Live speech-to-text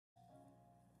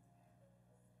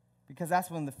because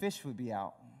that's when the fish would be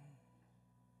out.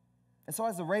 And so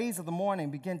as the rays of the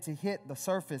morning begin to hit the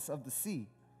surface of the sea,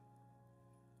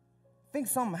 I think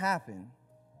something happened.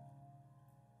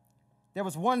 There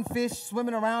was one fish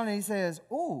swimming around, and he says,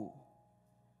 "Ooh,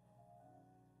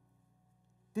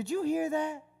 did you hear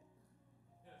that?"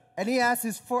 And he asked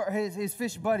his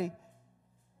fish buddy,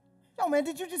 "Yo, man,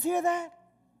 did you just hear that?"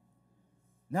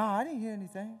 "No, I didn't hear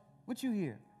anything. What you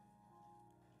hear?"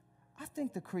 "I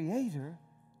think the Creator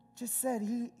just said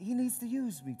he needs to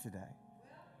use me today."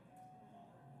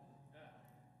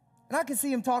 And I can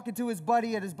see him talking to his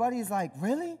buddy, and his buddy is like,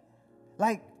 "Really?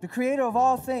 Like the Creator of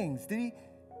all things, did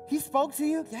he spoke to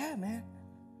you?" "Yeah, man,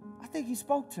 I think he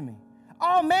spoke to me."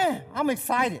 "Oh, man, I'm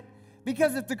excited.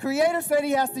 Because if the Creator said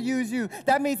he has to use you,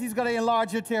 that means he's going to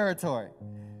enlarge your territory.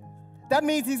 That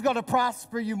means he's going to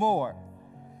prosper you more.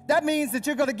 That means that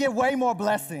you're going to get way more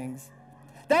blessings.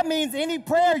 That means any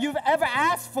prayer you've ever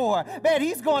asked for, man,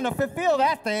 he's going to fulfill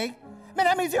that thing. Man,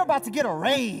 that means you're about to get a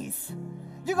raise.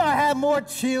 You're going to have more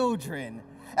children.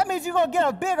 That means you're going to get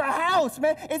a bigger house,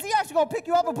 man. Is he actually going to pick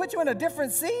you up and put you in a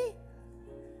different sea?"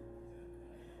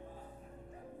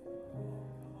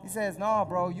 He says, "No,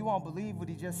 bro, you won't believe what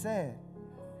he just said.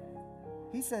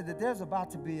 He said that there's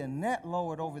about to be a net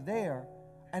lowered over there,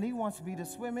 and he wants me to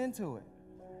swim into it."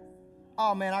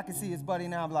 Oh, man, I can see his buddy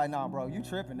now. I'm like, "Nah, bro, you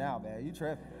tripping now, man. You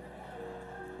tripping.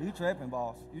 You tripping,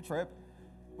 boss. You tripping.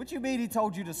 What you mean he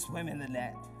told you to swim in the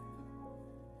net?"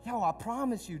 "Yo, I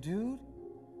promise you, dude.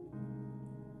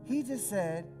 He just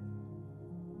said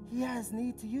he has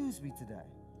need to use me today.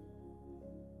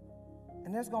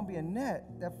 And there's going to be a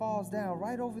net that falls down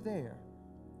right over there.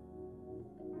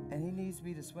 And he needs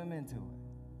me to swim into it."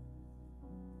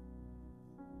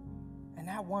 And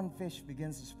that one fish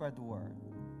begins to spread the word.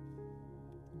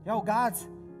 Yo, God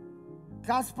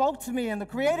spoke to me, and the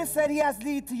Creator said he has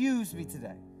need to use me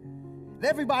today. And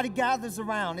everybody gathers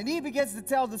around, and he begins to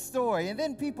tell the story. And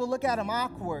then people look at him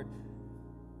awkward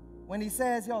when he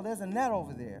says, "Yo, there's a net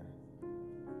over there.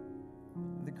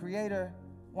 The Creator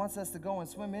wants us to go and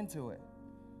swim into it."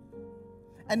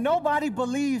 And nobody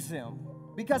believes him,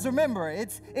 because remember,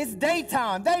 it's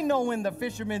daytime. They know when the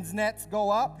fishermen's nets go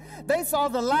up. They saw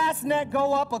the last net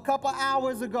go up a couple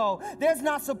hours ago. There's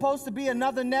not supposed to be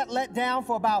another net let down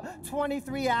for about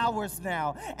 23 hours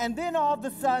now. And then all of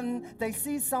a sudden, they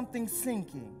see something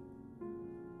sinking.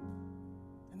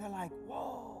 And they're like,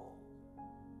 "Whoa,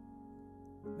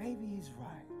 maybe he's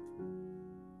right."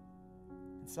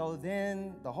 And so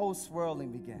then the whole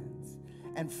swirling begins.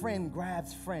 And friend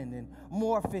grabs friend, and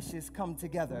more fishes come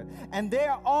together. And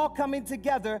they're all coming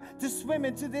together to swim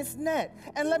into this net.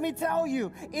 And let me tell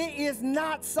you, it is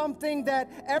not something that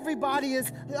everybody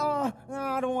is, "Oh, no,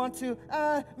 I don't want to.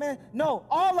 Man." No,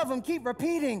 all of them keep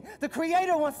repeating, "The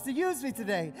Creator wants to use me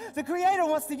today. The Creator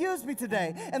wants to use me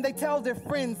today." And they tell their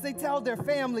friends, they tell their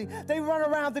family, they run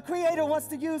around, "The Creator wants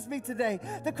to use me today.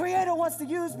 The Creator wants to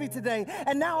use me today."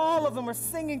 And now all of them are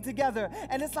singing together.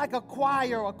 And it's like a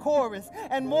choir, a chorus.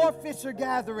 And more fish are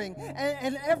gathering,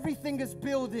 and everything is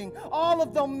building. All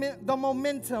of the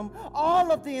momentum,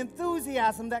 all of the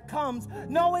enthusiasm that comes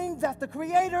knowing that the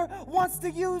Creator wants to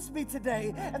use me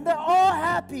today. And they're all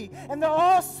happy, and they're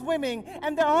all swimming,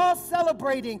 and they're all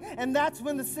celebrating. And that's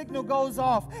when the signal goes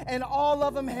off, and all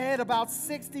of them head about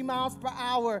 60 miles per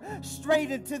hour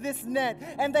straight into this net,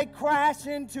 and they crash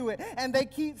into it, and they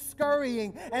keep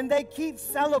scurrying, and they keep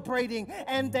celebrating,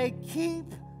 and they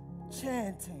keep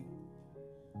chanting.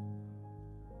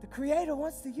 The Creator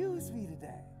wants to use me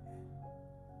today.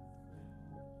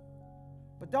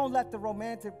 But don't let the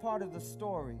romantic part of the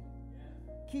story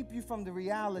keep you from the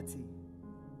reality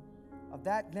of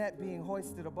that net being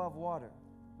hoisted above water.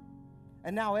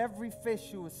 And now every fish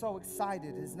who was so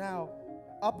excited is now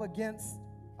up against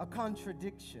a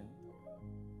contradiction.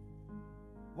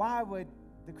 Why would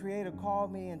the Creator call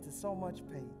me into so much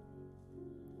pain?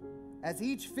 As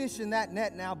each fish in that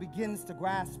net now begins to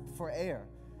grasp for air,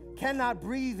 cannot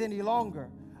breathe any longer,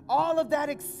 all of that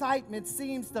excitement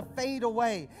seems to fade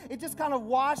away. It just kind of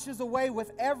washes away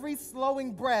with every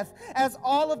slowing breath as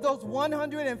all of those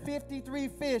 153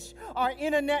 fish are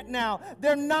in a net now.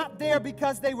 They're not there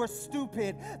because they were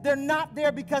stupid. They're not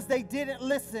there because they didn't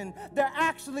listen. They're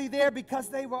actually there because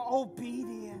they were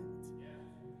obedient.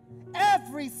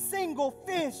 Every single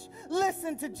fish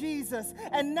listened to Jesus,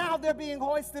 and now they're being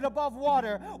hoisted above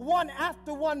water. One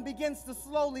after one begins to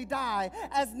slowly die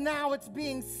as now it's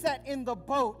being set in the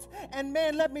boat. And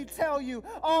man, let me tell you,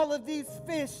 all of these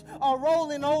fish are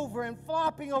rolling over and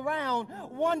flopping around,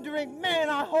 wondering, man,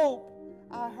 I hope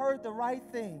I heard the right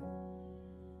thing.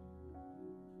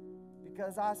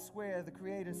 Because I swear the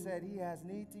Creator said he has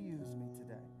need to use me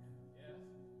today.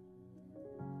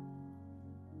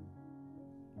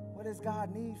 does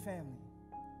God need, family?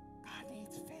 God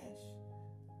needs fish.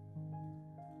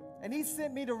 And he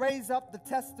sent me to raise up the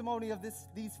testimony of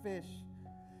these fish.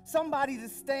 Somebody to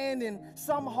stand in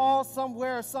some hall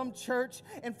somewhere or some church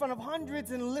in front of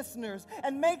hundreds of listeners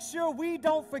and make sure we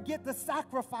don't forget the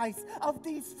sacrifice of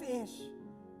these fish.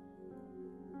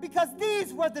 Because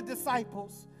these were the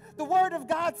disciples. The Word of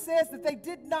God says that they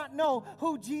did not know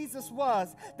who Jesus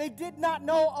was. They did not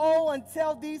know,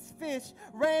 until these fish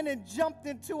ran and jumped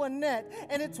into a net.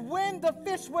 And it's when the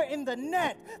fish were in the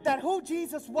net that who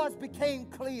Jesus was became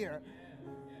clear.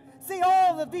 See,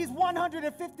 all of these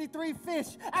 153 fish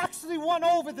actually won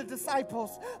over the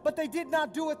disciples, but they did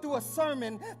not do it through a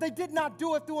sermon. They did not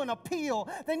do it through an appeal.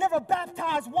 They never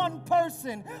baptized one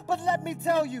person. But let me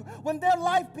tell you, when their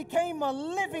life became a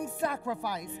living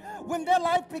sacrifice, when their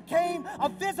life became a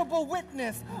visible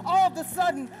witness, all of a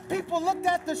sudden, people looked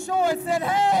at the shore and said,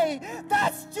 hey,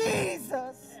 that's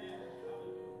Jesus.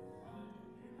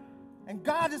 And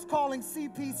God is calling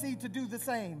CPC to do the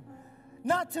same.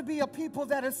 Not to be a people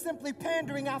that are simply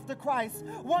pandering after Christ,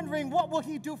 wondering what will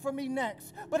he do for me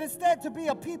next, but instead to be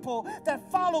a people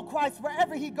that follow Christ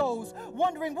wherever he goes,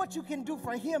 wondering what you can do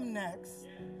for him next.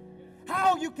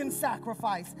 How you can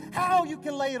sacrifice, how you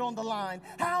can lay it on the line,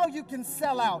 how you can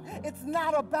sell out. It's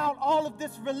not about all of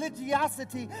this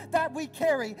religiosity that we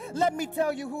carry. Let me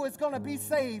tell you who is going to be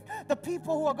saved. The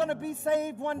people who are going to be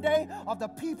saved one day are the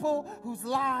people whose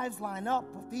lives line up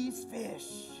with these fish.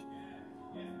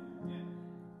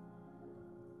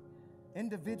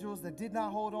 Individuals that did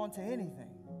not hold on to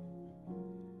anything,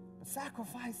 but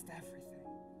sacrificed everything.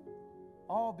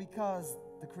 All because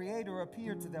the Creator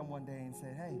appeared to them one day and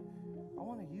said, hey, I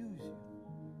want to use you.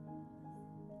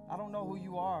 I don't know who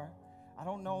you are. I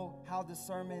don't know how this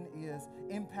sermon is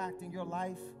impacting your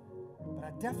life, but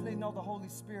I definitely know the Holy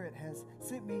Spirit has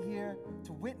sent me here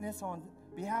to witness on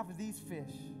behalf of these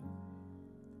fish,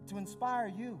 to inspire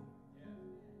you,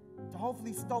 to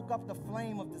hopefully stoke up the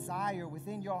flame of desire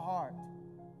within your heart.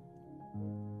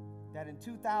 That in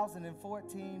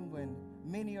 2014, when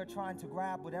many are trying to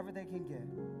grab whatever they can get,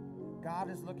 God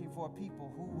is looking for a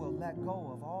people who will let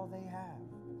go of all they have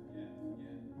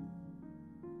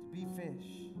to be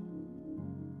fish.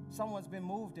 Someone's been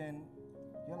moved and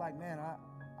you're like, man,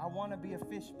 I want to be a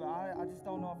fish, but I just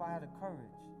don't know if I had the courage.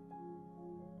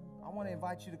 I want to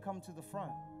invite you to come to the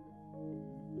front.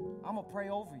 I'm going to pray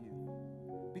over you.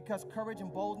 Because courage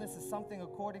and boldness is something,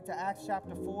 according to Acts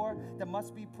chapter 4, that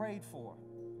must be prayed for.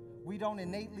 We don't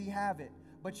innately have it.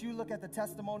 But you look at the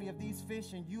testimony of these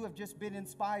fish and you have just been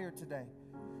inspired today.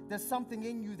 There's something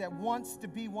in you that wants to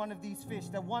be one of these fish,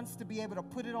 that wants to be able to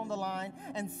put it on the line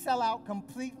and sell out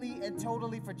completely and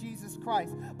totally for Jesus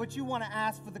Christ. But you want to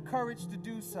ask for the courage to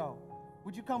do so.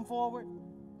 Would you come forward?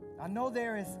 I know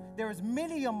there is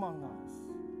many among us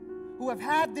who have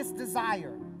had this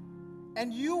desire,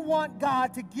 and you want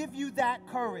God to give you that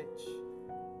courage.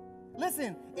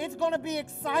 Listen, it's going to be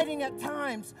exciting at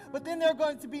times, but then there are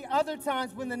going to be other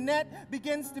times when the net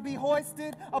begins to be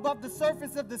hoisted above the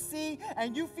surface of the sea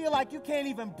and you feel like you can't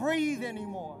even breathe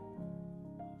anymore.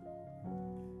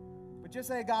 But just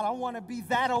say, God, I want to be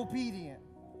that obedient.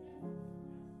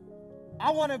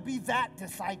 I want to be that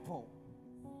disciple.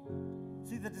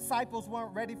 See, the disciples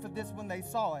weren't ready for this when they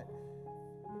saw it.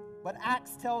 But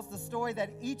Acts tells the story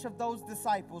that each of those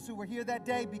disciples who were here that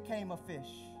day became a fish.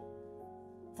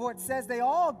 For it says they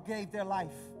all gave their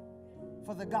life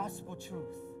for the gospel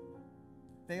truth.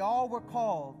 They all were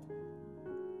called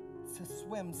to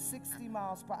swim 60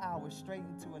 miles per hour straight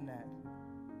into a net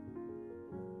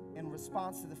in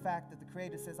response to the fact that the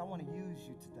Creator says, I want to use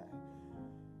you today.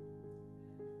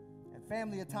 And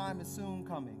family, a time is soon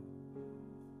coming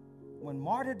when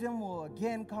martyrdom will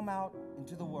again come out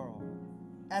into the world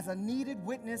as a needed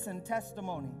witness and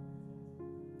testimony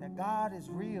that God is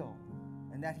real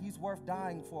and that he's worth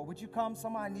dying for. Would you come?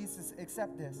 Somebody needs to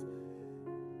accept this.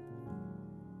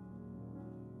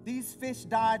 These fish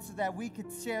died so that we could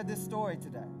share this story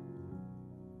today.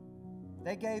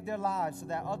 They gave their lives so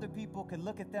that other people could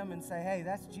look at them and say, hey,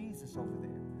 that's Jesus over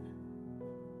there.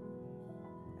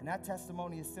 And that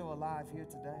testimony is still alive here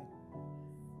today.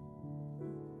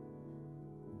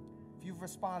 If you've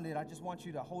responded, I just want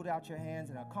you to hold out your hands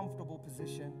in a comfortable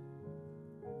position.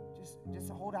 Just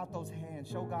hold out those hands.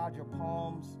 Show God your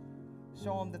palms.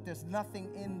 Show him that there's nothing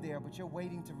in there, but you're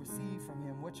waiting to receive from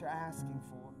him what you're asking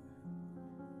for.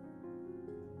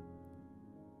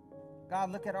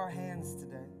 God, look at our hands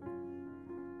today.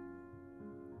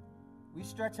 We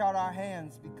stretch out our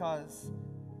hands because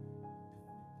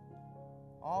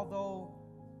although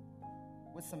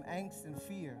with some angst and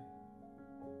fear,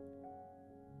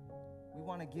 we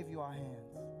want to give you our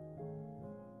hands.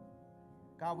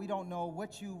 God, we don't know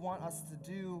what you want us to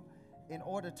do in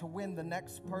order to win the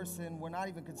next person. We're not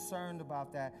even concerned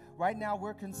about that. Right now,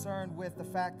 we're concerned with the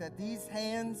fact that these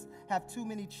hands have too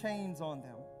many chains on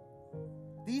them.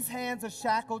 These hands are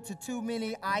shackled to too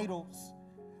many idols.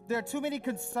 There are too many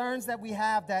concerns that we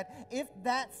have that if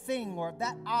that thing or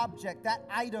that object, that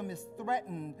item is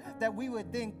threatened, that we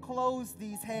would then close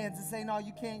these hands and say, no,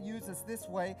 you can't use us this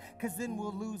way because then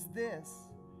we'll lose this.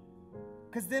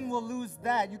 Because then we'll lose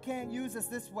that. You can't use us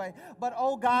this way. But,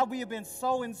 oh, God, we have been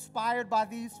so inspired by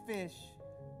these fish.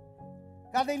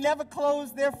 God, they never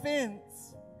closed their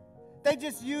fins. They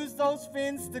just used those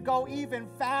fins to go even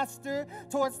faster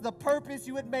towards the purpose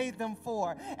you had made them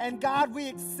for. And, God, we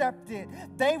accept it.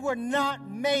 They were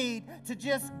not made to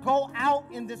just go out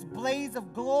in this blaze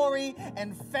of glory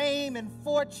and fame and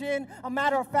fortune. A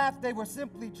matter of fact, they were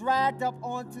simply dragged up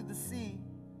onto the sea.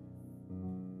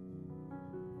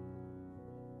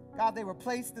 God, they were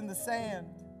placed in the sand,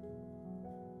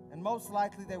 and most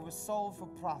likely they were sold for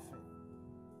profit.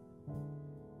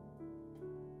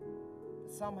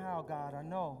 But somehow, God, I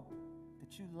know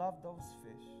that you love those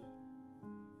fish.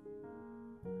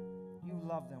 You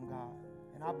love them, God.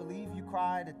 And I believe you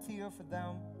cried a tear for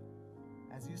them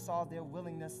as you saw their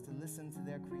willingness to listen to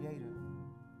their Creator.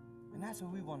 And that's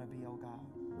what we want to be, oh God.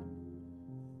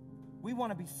 We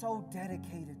want to be so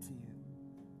dedicated to you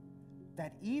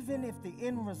that even if the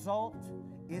end result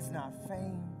is not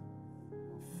fame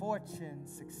or fortune,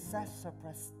 success or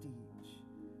prestige,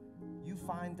 you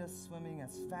find us swimming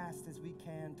as fast as we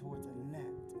can towards a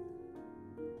net.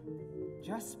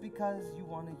 Just because you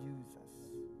want to use us.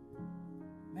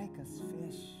 Make us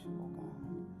fish, oh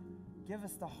God. Give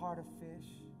us the heart of fish.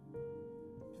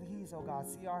 Please, oh God,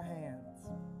 see our hands.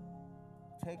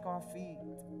 Take our feet.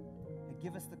 And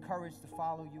give us the courage to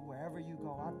follow you wherever you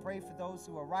go. I pray for those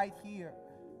who are right here.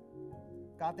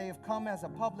 God, they have come as a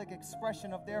public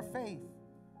expression of their faith.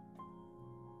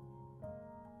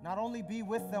 Not only be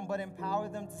with them, but empower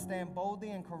them to stand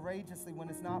boldly and courageously when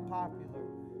it's not popular.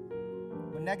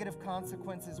 When negative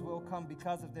consequences will come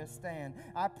because of their stand.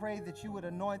 I pray that you would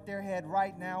anoint their head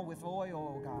right now with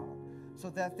oil, oh God, so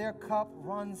that their cup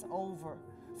runs over.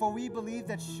 For we believe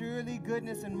that surely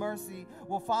goodness and mercy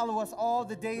will follow us all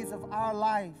the days of our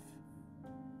life.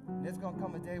 And there's going to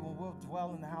come a day when we'll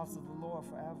dwell in the house of the Lord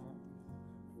forever.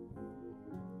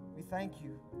 We thank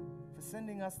you for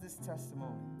sending us this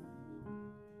testimony.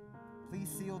 Please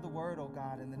seal the word, oh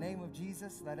God. In the name of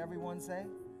Jesus, let everyone say,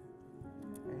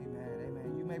 amen,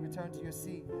 amen. You may return to your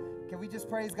seat. Can we just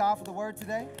praise God for the word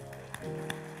today?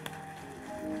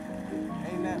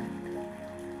 Amen.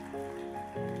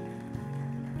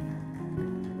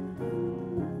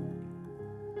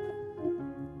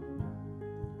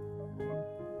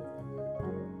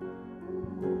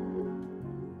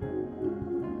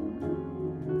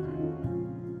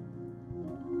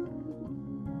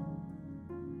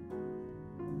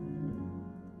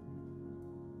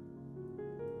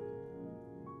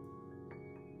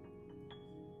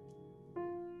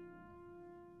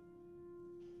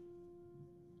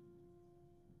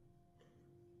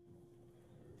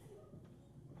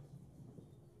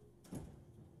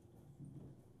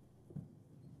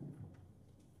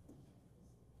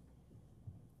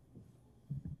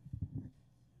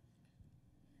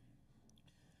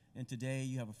 And today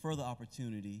you have a further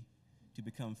opportunity to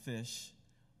become fish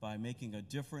by making a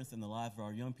difference in the lives of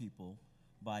our young people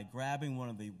by grabbing one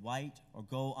of the white or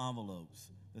gold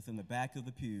envelopes that's in the back of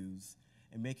the pews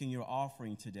and making your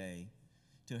offering today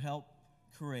to help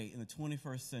create in the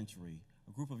 21st century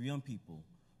a group of young people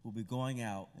who will be going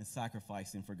out and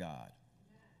sacrificing for God.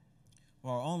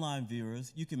 For our online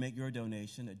viewers, you can make your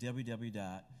donation at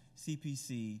www.cpcsda.org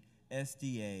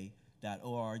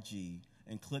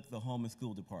and click the Home and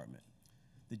School Department.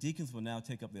 The deacons will now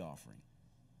take up the offering.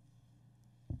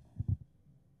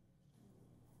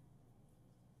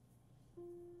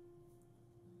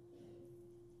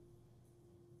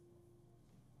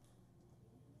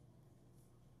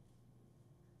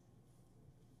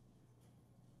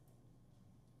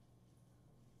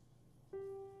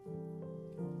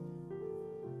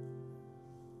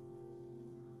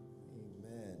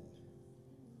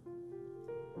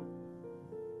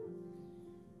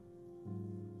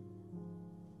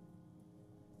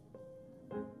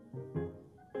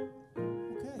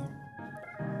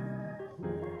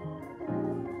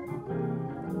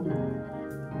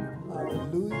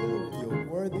 Hallelujah, you're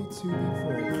worthy to be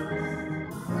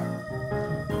praised.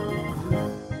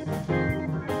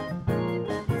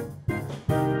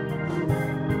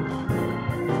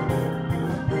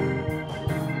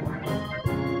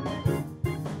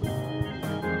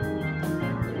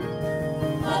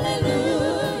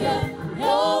 Hallelujah,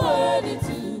 you're worthy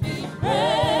to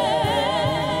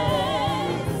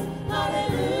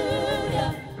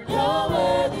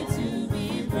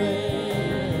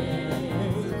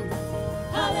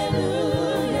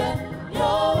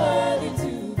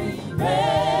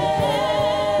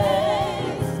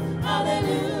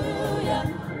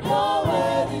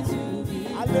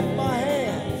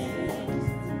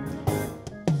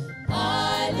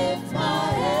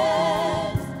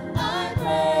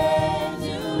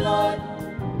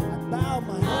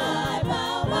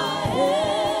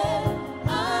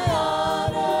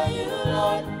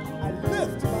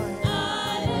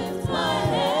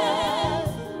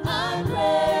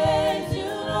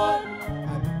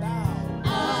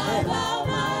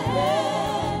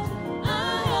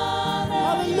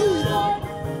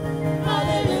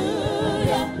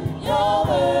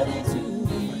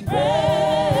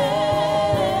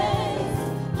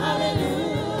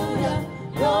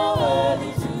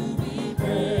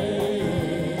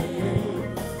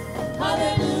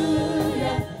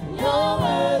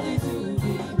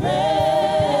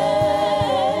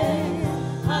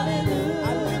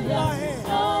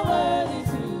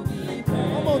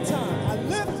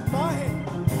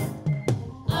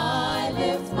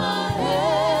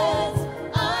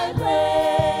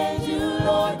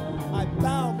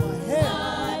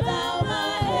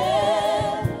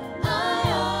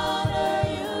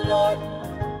Lord.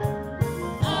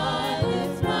 I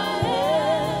lift my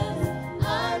hands,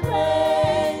 I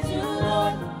praise you,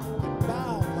 Lord.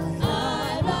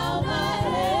 I bow my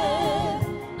head,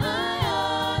 I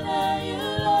honor you,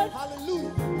 Lord.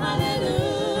 Hallelujah.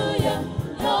 Hallelujah,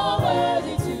 you're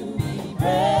worthy to be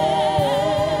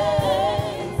praised.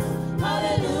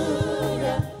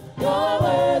 Hallelujah, you're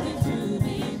worthy to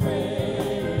be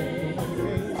praised.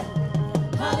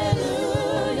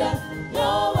 Hallelujah,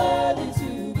 you're worthy to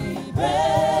be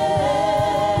praised.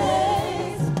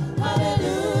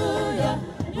 Hallelujah,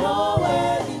 you're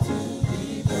worthy to be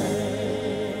praised.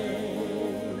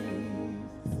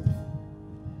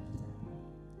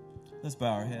 Let's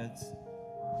bow our heads.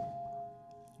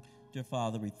 Dear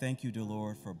Father, we thank you, dear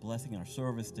Lord, for blessing our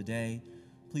service today.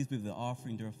 Please be the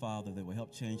offering, dear Father, that will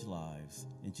help change lives.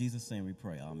 In Jesus' name we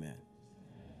pray. Amen.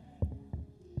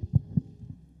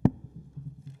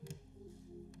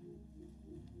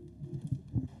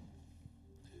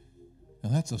 Now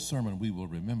that's a sermon we will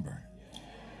remember.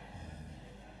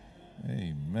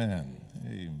 Amen.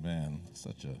 Amen.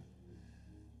 Such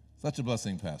a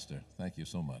blessing, Pastor. Thank you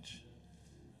so much.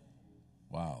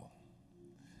 Wow.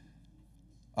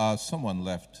 Someone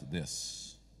left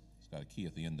this. It's got a key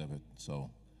at the end of it, so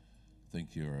I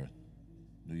think you're a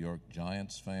New York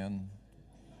Giants fan.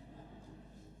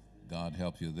 God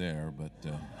help you there, but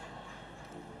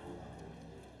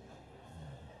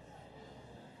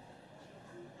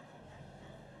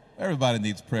everybody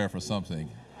needs prayer for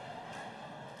something.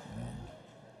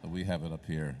 But we have it up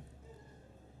here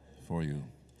for you.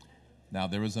 Now,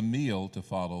 there is a meal to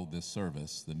follow this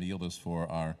service. The meal is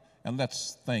for our, and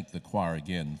let's thank the choir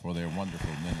again for their wonderful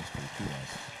ministry to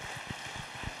us.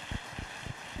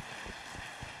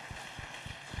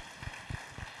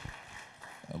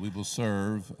 We will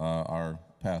serve our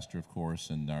pastor, of course,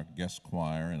 and our guest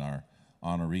choir and our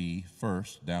honoree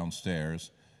first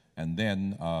downstairs, and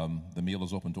then the meal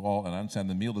is open to all. And I understand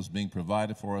the meal is being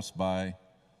provided for us by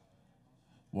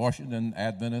Washington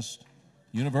Adventist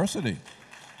University.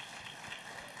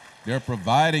 They're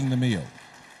providing the meal.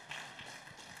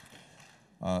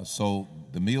 So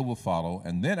the meal will follow,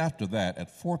 and then after that, at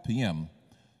 4 p.m.,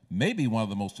 maybe one of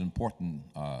the most important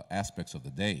aspects of the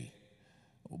day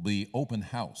will be open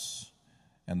house.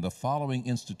 And the following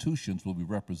institutions will be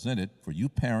represented for you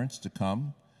parents to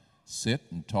come, sit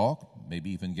and talk,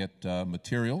 maybe even get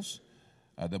materials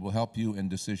that will help you in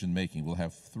decision making. We'll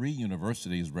have 3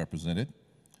 universities represented: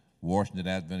 Washington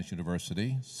Adventist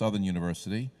University, Southern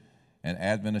University, and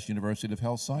Adventist University of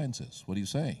Health Sciences. What do you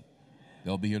say?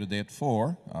 They'll be here today at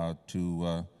 4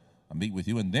 to meet with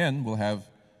you. And then we'll have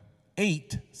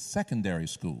 8 secondary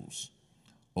schools.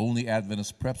 Only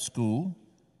Adventist Prep School,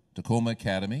 Tacoma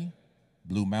Academy,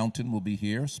 Blue Mountain will be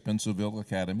here, Spencerville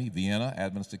Academy, Vienna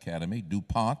Adventist Academy,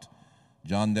 DuPont,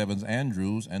 John Nevins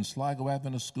Andrews, and Sligo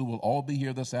Adventist School will all be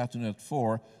here this afternoon at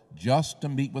 4 just to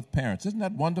meet with parents. Isn't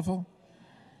that wonderful?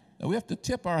 Now, we have to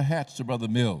tip our hats to Brother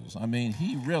Mills. I mean,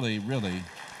 he really, really...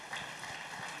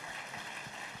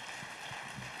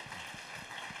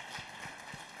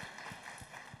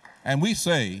 And we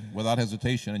say, without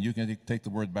hesitation, and you can take the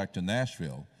word back to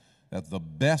Nashville, that the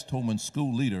best home and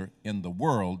school leader in the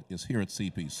world is here at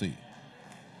CPC.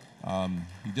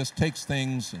 He just takes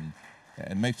things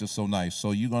and makes it so nice. So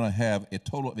you're going to have a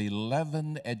total of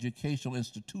 11 educational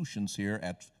institutions here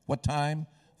at what time?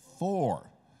 4.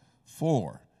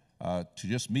 4. To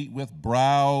just meet with,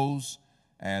 browse,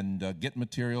 and get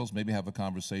materials, maybe have a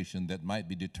conversation that might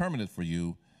be determinative for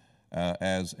you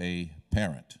as a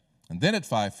parent. And then at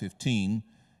 5:15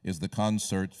 is the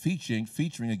concert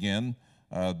featuring again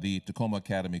the Tacoma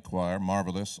Academy Choir,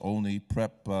 marvelous, only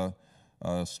prep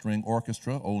string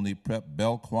orchestra, only prep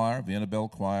bell choir, Vienna Bell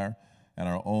Choir, and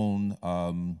our own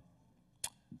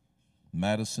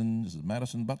Madison, is it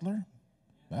Madison Butler?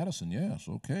 Madison, yes,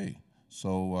 okay.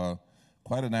 So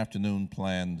quite an afternoon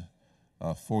planned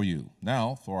for you.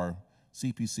 Now, for our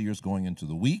CPCers going into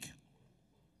the week,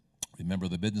 remember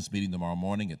the business meeting tomorrow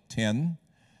morning at 10.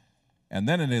 And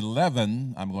then at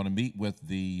 11, I'm going to meet with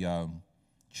the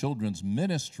Children's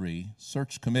Ministry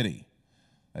Search Committee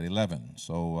at 11.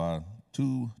 So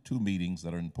two meetings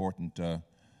that are important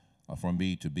for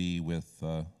me to be with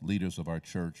leaders of our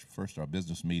church. First, our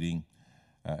business meeting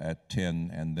at 10,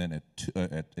 and then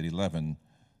at 11,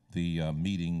 the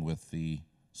meeting with the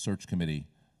search committee.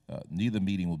 Neither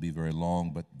meeting will be very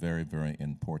long, but very, very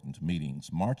important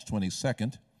meetings. March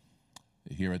 22nd,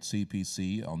 here at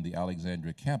CPC on the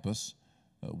Alexandria campus,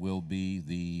 will be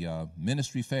the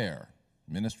ministry fair.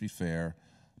 Ministry fair.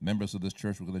 Members of this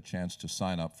church will get a chance to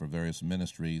sign up for various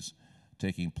ministries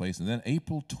taking place. And then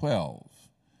April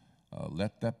 12,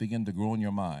 let that begin to grow in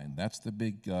your mind. That's the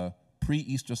big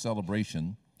pre-Easter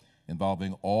celebration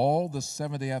involving all the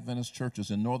Seventh-day Adventist churches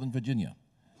in Northern Virginia.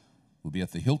 We'll be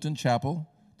at the Hilton Chapel.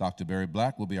 Dr. Barry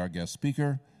Black will be our guest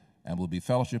speaker, and we'll be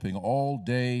fellowshipping all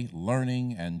day,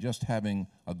 learning, and just having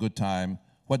a good time.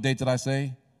 What date did I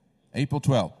say? April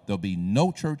 12th. There'll be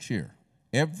no church here.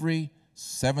 Every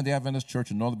Seventh-day Adventist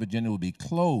church in Northern Virginia will be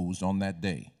closed on that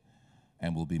day,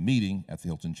 and we'll be meeting at the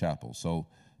Hilton Chapel. So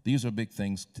these are big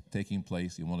things taking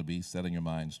place. You want to be setting your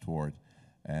minds toward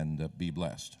and be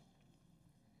blessed.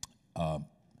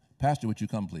 Pastor, would you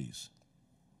come, please?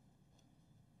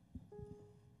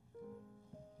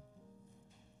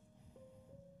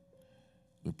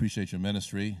 We appreciate your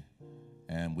ministry,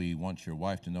 and we want your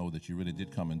wife to know that you really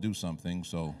did come and do something,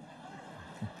 so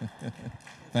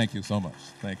thank you so much.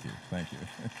 Thank you. Thank you.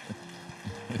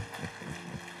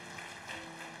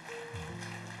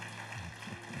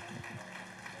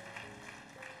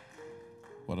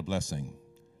 What a blessing.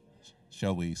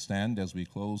 Shall we stand as we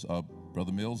close?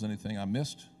 Brother Mills, anything I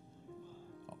missed?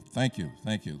 Oh, thank you.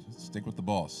 Thank you. Stick with the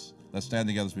boss. Let's stand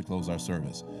together as we close our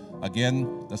service.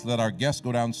 Again, let's let our guests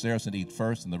go downstairs and eat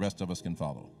first, and the rest of us can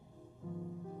follow.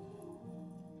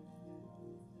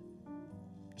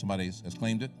 Somebody has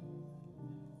claimed it?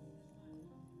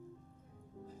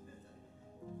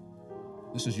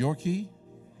 This is your key?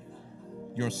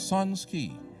 Your son's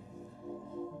key.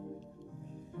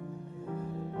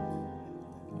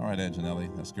 All right, Antonelli,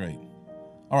 that's great.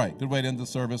 All right, good way to end the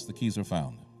service. The keys are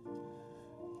found.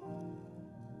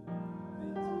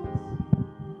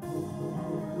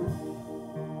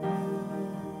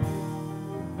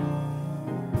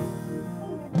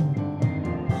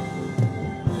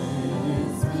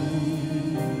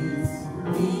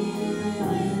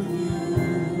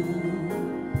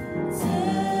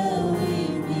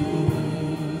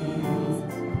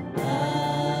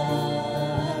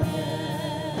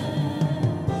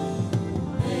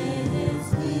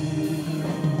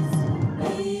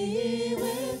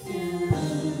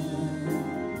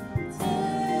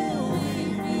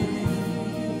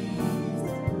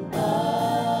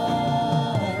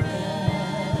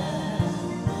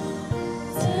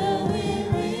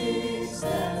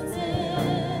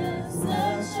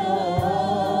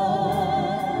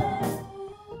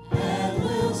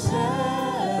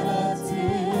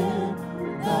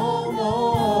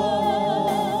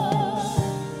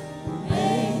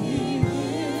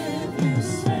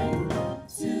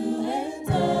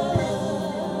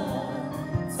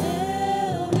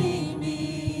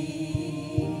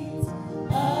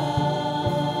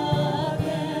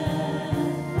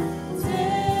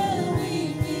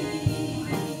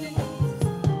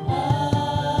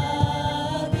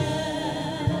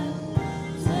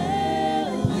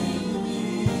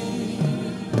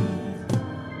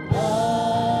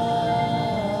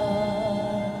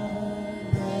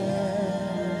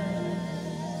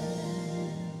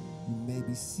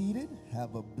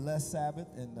 Have a blessed Sabbath,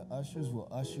 and the ushers will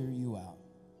usher you out.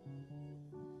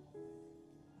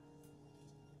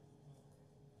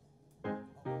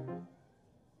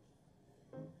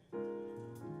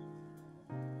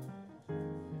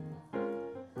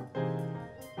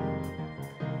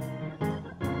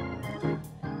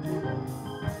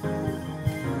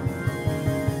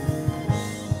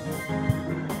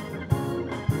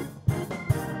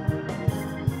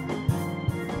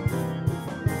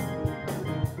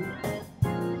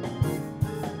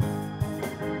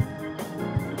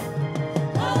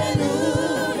 Hallelujah.